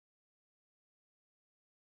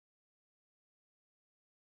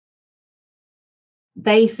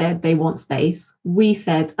they said they want space. We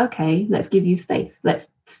said, okay, let's give you space. Let's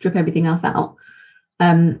strip everything else out.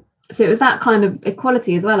 So it was that kind of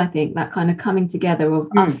equality as well, I think, that kind of coming together of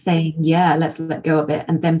us saying, yeah, let's let go of it,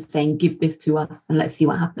 and them saying, give this to us and let's see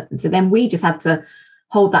what happens. So then we just had to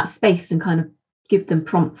hold that space and kind of give them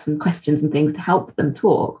prompts and questions and things to help them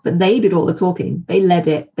talk. But they did all the talking. They led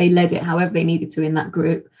it however they needed to in that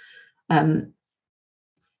group.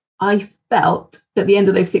 I felt at the end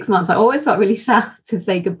of those 6 months, I always felt really sad to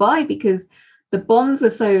say goodbye, because the bonds were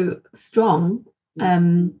so strong.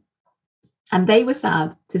 And they were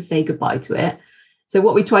sad to say goodbye to it. So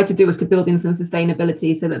what we tried to do was to build in some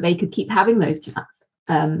sustainability so that they could keep having those chats,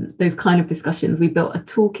 those kind of discussions. We built a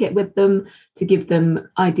toolkit with them to give them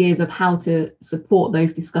ideas of how to support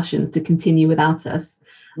those discussions to continue without us.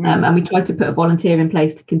 And we tried to put a volunteer in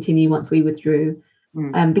place to continue once we withdrew,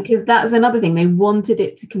 because that was another thing. They wanted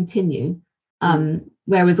it to continue.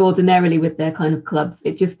 Whereas ordinarily with their kind of clubs,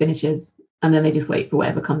 it just finishes and then they just wait for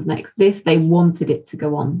whatever comes next. This, they wanted it to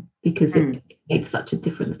go on because it made such a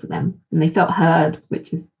difference to them, and they felt heard,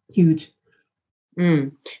 which is huge.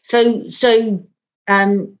 So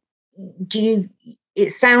do you? It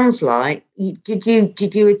sounds like did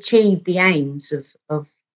you achieve the aims of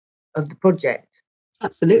the project?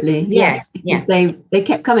 Absolutely, yes. Yeah. They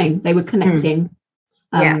kept coming. They were connecting.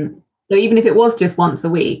 So even if it was just once a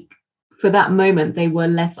week, for that moment, they were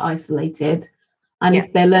less isolated. And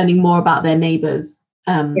if they're learning more about their neighbours,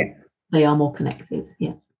 they are more connected.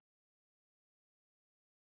 Yeah.